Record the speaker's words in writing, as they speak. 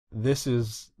This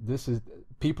is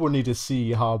people need to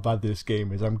see how bad this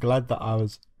game is. I'm glad that I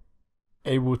was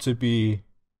able to be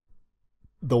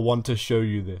the one to show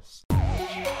you this. Bubsy,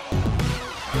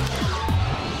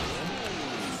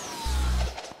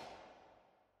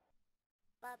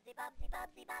 Bubsy,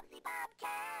 Bubsy, Bubsy,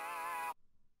 Bobcat.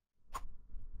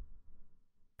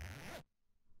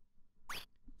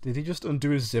 Did he just undo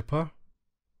his zipper?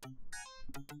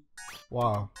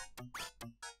 Wow.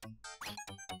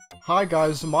 Hi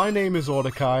guys, my name is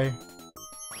Awedecai.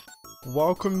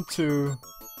 Welcome to...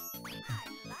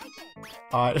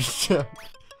 I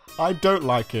don't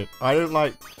like it. I don't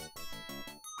like...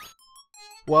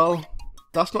 Well,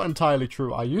 that's not entirely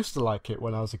true. I used to like it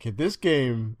when I was a kid. This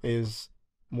game is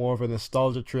more of a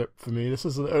nostalgia trip for me. This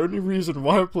is the only reason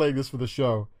why I'm playing this for the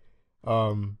show.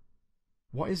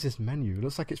 What is this menu? It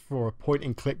looks like it's for a point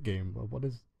and click game. What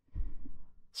is...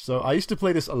 So I used to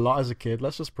play this a lot as a kid.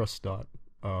 Let's just press start.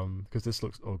 Because this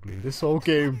looks ugly. This whole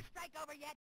game...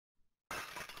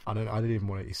 I didn't even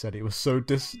want it. He said it was so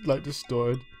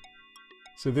distorted.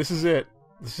 So this is it.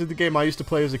 This is the game I used to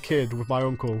play as a kid with my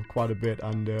uncle quite a bit,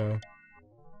 and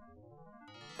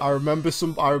I remember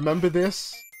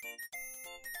this.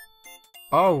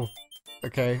 Oh,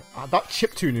 okay. That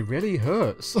chiptune really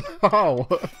hurts. Ow.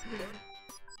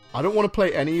 I don't want to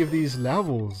play any of these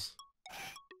levels.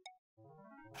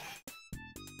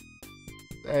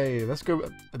 Hey, let's go.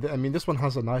 I mean, this one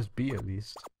has a nice beat at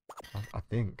least. I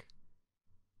think.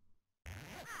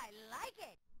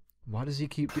 Why does he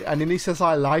keep... And then he says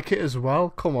I like it as well?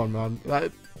 Come on, man.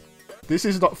 This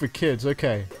is not for kids,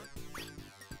 okay.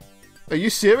 Are you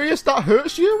serious? That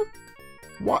hurts you?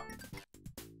 What?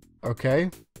 Okay.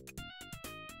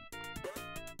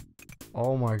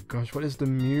 Oh my gosh, what is the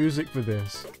music for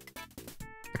this?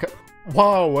 Okay.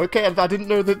 Wow, okay, I didn't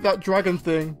know that dragon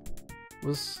thing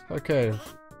was... Okay.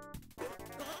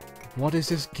 What is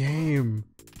this game?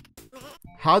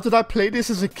 How did I play this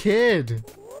as a kid?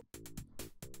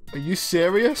 Are you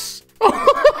serious?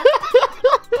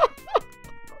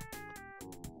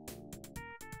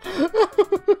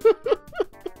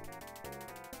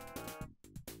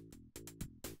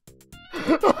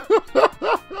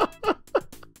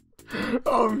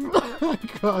 Oh my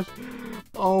gosh.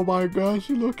 Oh my gosh,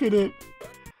 look at it.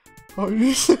 Are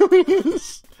you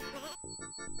serious?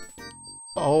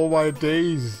 Oh my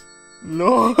days.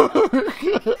 No.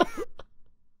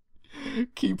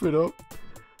 Keep it up.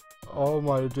 Oh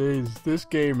my days, this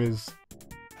game is...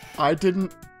 I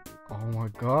didn't... Oh my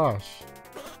gosh.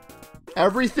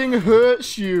 Everything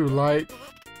hurts you, like...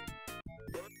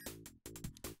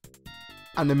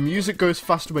 And the music goes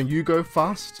faster when you go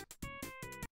fast.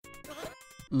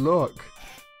 Look.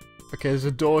 Okay, there's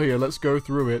a door here, let's go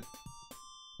through it.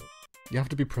 You have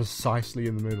to be precisely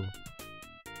in the middle.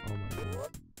 Oh my god.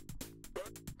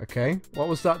 Okay, what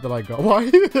was that I got?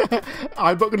 Why?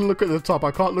 I'm not gonna look at the top. I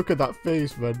can't look at that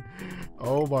face, man.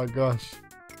 Oh my gosh.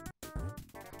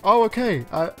 Oh, okay.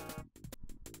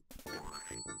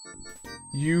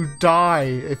 You die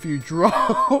if you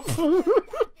drop.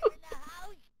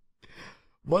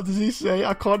 What does he say?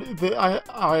 I can't.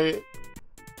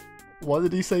 What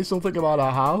did he say? Something about a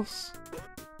house?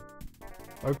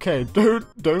 Okay,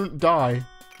 don't die.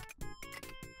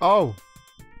 Oh.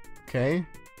 Okay.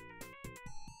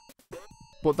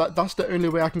 But that's the only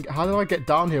way I can... How do I get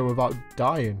down here without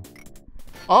dying?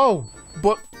 Oh!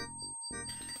 But...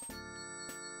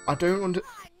 I don't under...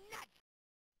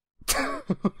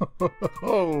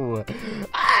 Oh!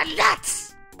 Ah,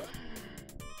 nuts!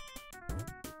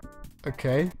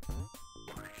 Okay.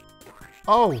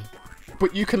 Oh!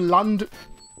 But you can land...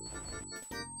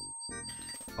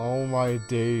 Oh my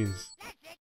days.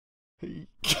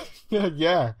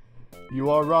 Yeah. You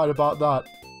are right about that.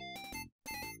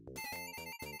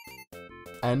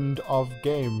 End of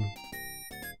game.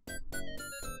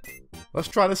 Let's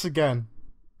try this again.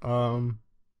 Wow.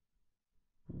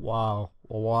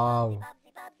 Wow.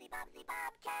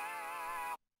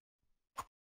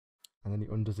 And then he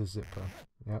undoes his zipper.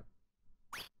 Yep.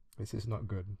 This is not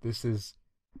good. This is...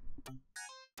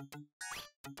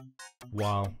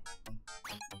 Wow.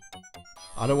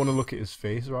 I don't want to look at his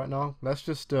face right now. Let's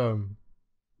just, Did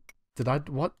I...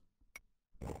 What?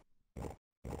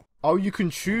 Oh, you can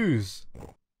choose.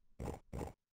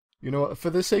 You know what?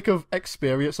 For the sake of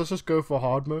experience, let's just go for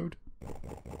hard mode.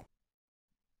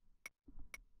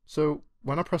 So,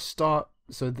 when I press start...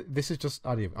 So, this is just...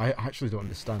 I actually don't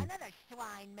understand. Another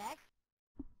swine mess.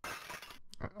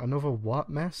 Another what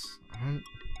mess?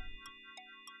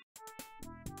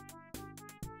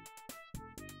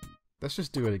 Let's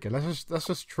just do it again. Let's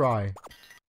just try.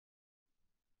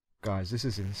 Guys, this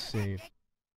is insane.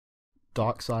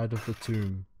 Dark Side of the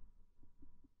Tomb.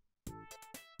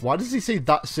 Why does he say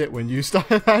that's it when you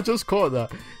start? I just caught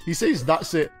that. He says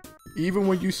that's it even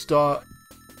when you start.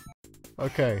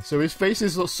 Okay, so his face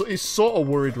is he's sort of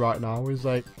worried right now. He's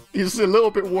like, he's a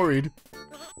little bit worried.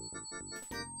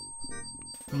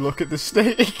 Look at the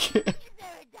snake.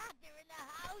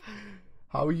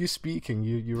 How are you speaking?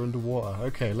 You're underwater.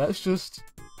 Okay, let's just.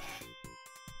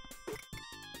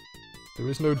 There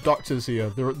is no doctors here.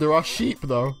 There are sheep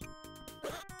though.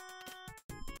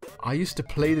 I used to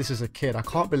play this as a kid. I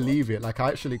can't believe it. Like I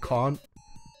actually can't.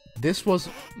 This was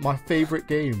my favorite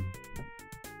game.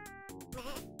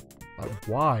 Like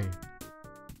why?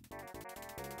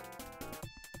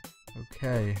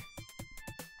 Okay.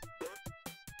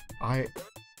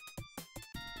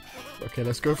 Okay,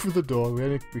 let's go through the door.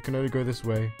 We can only go this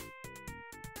way.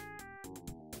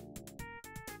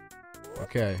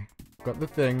 Okay, got the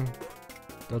thing.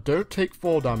 Now don't take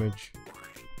fall damage.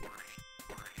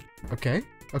 Okay,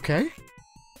 okay.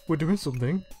 We're doing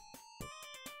something.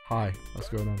 Hi, what's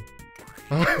going on?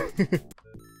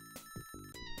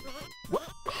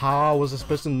 How was I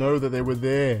supposed to know that they were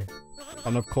there?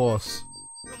 And of course,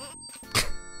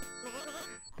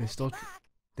 they're still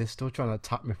trying to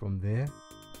attack me from there.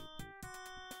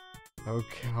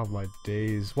 Okay, oh my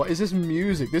days. What is this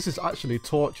music? This is actually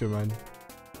torture, man.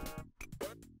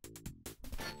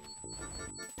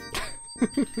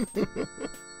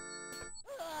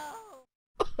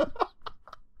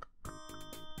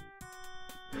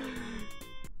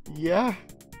 Yeah.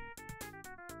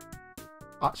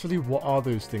 Actually, what are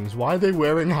those things? Why are they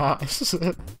wearing hats?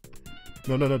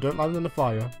 No, don't land in the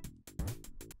fire.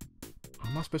 How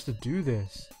am I supposed to do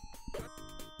this?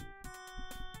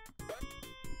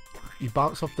 You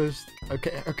bounce off those.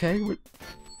 Okay.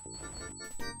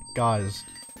 Guys,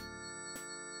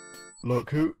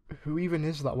 look, who even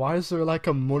is that? Why is there like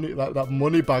a that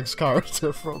Moneybags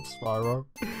character from Spyro?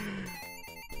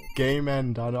 Game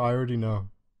end. I already know.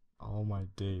 Oh my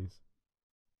days.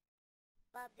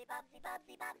 Bubsy, Bubsy,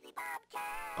 Bubsy, Bubsy,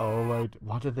 Bobcat. Oh my.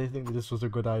 Why did they think that this was a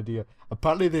good idea?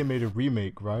 Apparently they made a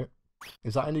remake, right?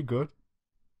 Is that any good?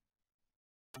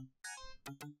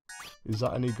 Is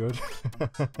that any good?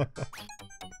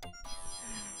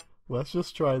 Let's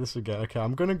just try this again. Okay,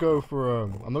 I'm gonna go for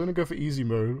I'm not gonna go for easy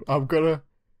mode. I'm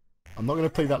not gonna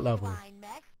play that level.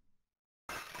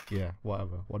 Yeah,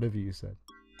 whatever you said.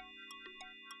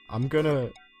 I'm gonna.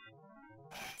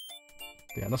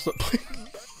 Yeah, that's not.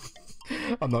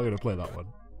 I'm not gonna play that one.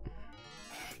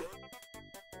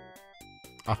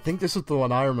 I think this is the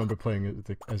one I remember playing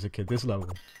as a kid. This level,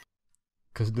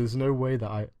 because there's no way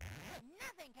that I.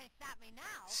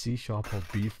 C sharp or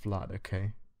B flat,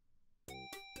 okay.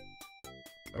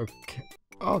 Okay.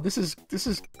 Oh, this is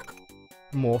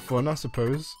more fun, I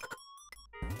suppose.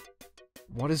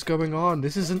 What is going on?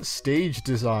 This isn't stage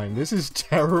design. This is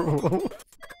terrible.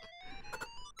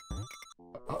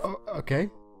 Okay.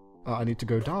 I need to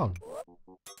go down.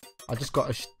 I just got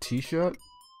a t-shirt.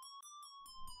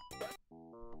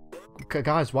 Okay,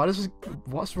 guys,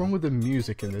 what's wrong with the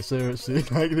music in this? Seriously,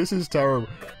 like, this is terrible.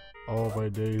 Oh my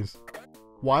days.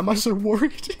 Why am I so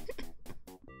worried?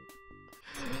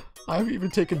 I haven't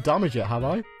even taken damage yet, have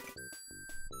I?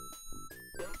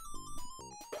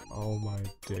 Oh my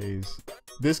days.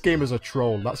 This game is a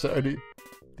troll. That's the only...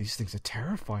 These things are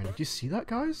terrifying. Did you see that,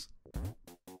 guys?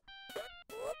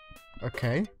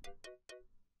 Okay.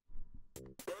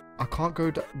 I can't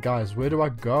go... Guys, where do I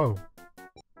go?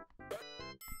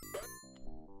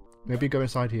 Maybe go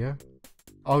inside here?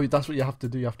 Oh, that's what you have to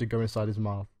do. You have to go inside his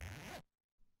mouth.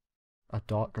 A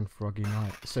dark and froggy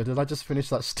night. So did I just finish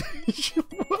that stage?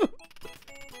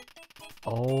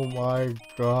 Oh my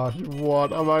gosh,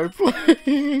 what am I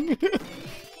playing?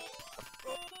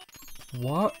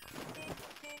 What?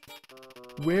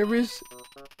 Where is...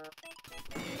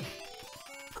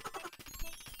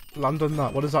 Land on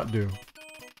that, what does that do?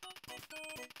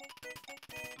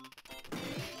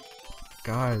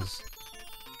 Guys.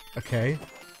 Okay.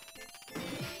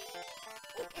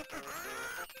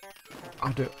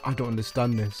 I don't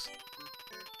understand this.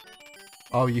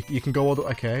 Oh, you can go all the...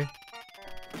 Okay.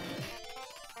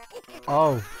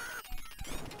 Oh.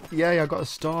 Yay, I got a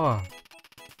star.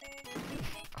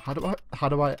 How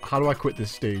do I quit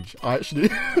this stage? I actually...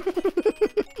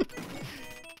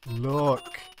 Look.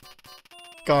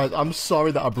 Guys, I'm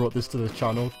sorry that I brought this to the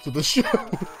channel, to the show.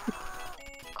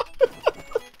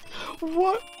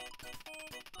 What?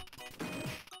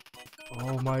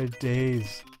 Oh my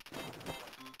days.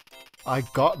 I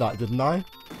got that, didn't I?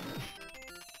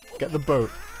 Get the boat.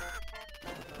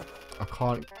 I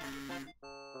can't...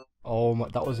 Oh my,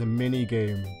 that was a mini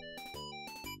game.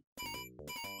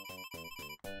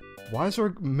 Why is there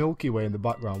a Milky Way in the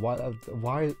background?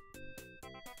 Why?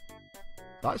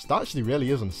 That actually really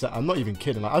is unsettling. I'm not even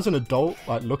kidding. Like, as an adult,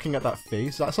 like looking at that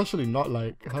face, that's actually not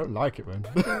like, I don't like it, man.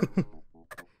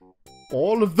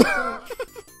 All of them.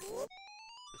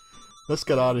 Let's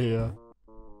get out of here.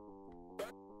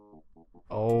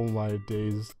 Oh my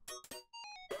days.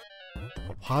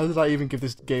 How did I even give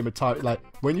this game a title? Like,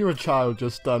 when you're a child, your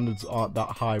standards aren't that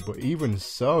high, but even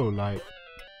so, like,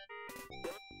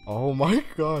 oh my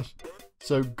gosh.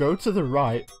 So go to the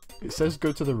right. It says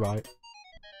go to the right.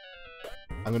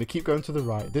 I'm gonna keep going to the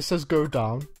right. This says go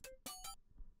down.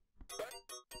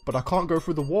 But I can't go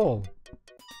through the wall.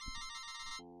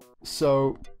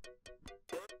 So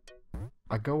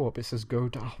I go up, it says go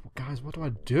down. Oh, guys, what do I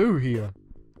do here?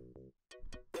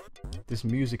 This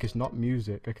music is not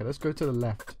music. Okay, let's go to the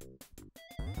left.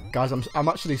 Guys, I'm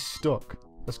actually stuck.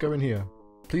 Let's go in here.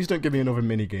 Please don't give me another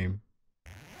mini game.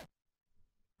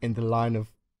 In the line of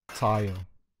tire.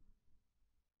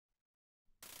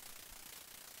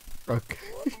 Okay.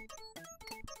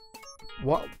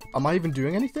 What? Am I even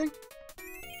doing anything?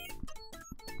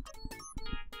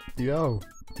 Yo.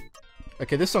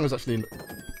 Okay, this song is actually...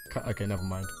 Okay, never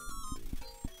mind.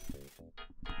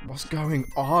 What's going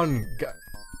on?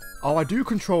 Oh, I do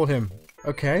control him.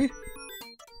 Okay.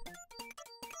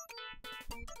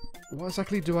 What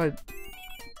exactly do I...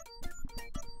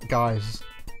 Guys.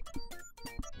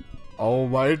 Oh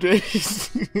my days.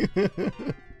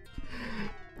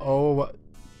 Oh, what?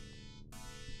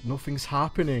 Nothing's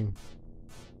happening.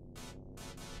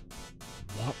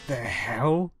 What the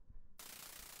hell?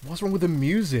 What's wrong with the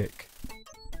music?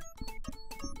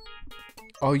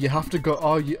 Oh, you have to go...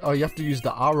 Oh, you have to use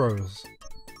the arrows.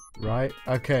 Right?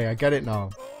 Okay, I get it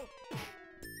now.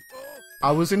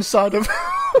 I was inside of...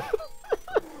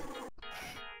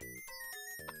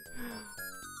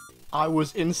 I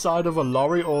was inside of a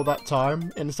lorry all that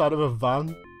time. Inside of a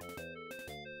van.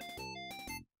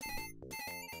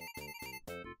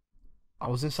 I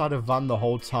was inside a van the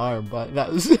whole time, but that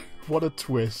is... What a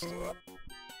twist.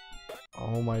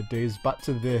 Oh my days, back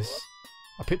to this.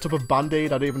 I picked up a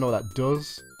band-aid, I don't even know what that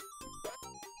does.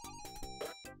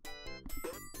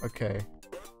 Okay.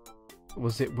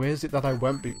 Was it... Where's it that I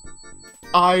went be...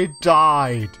 I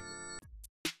died!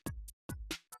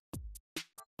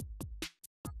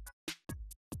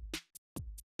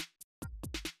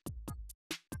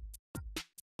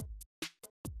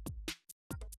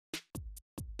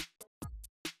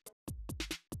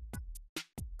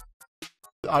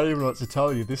 I don't even know what to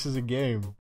tell you, this is a game.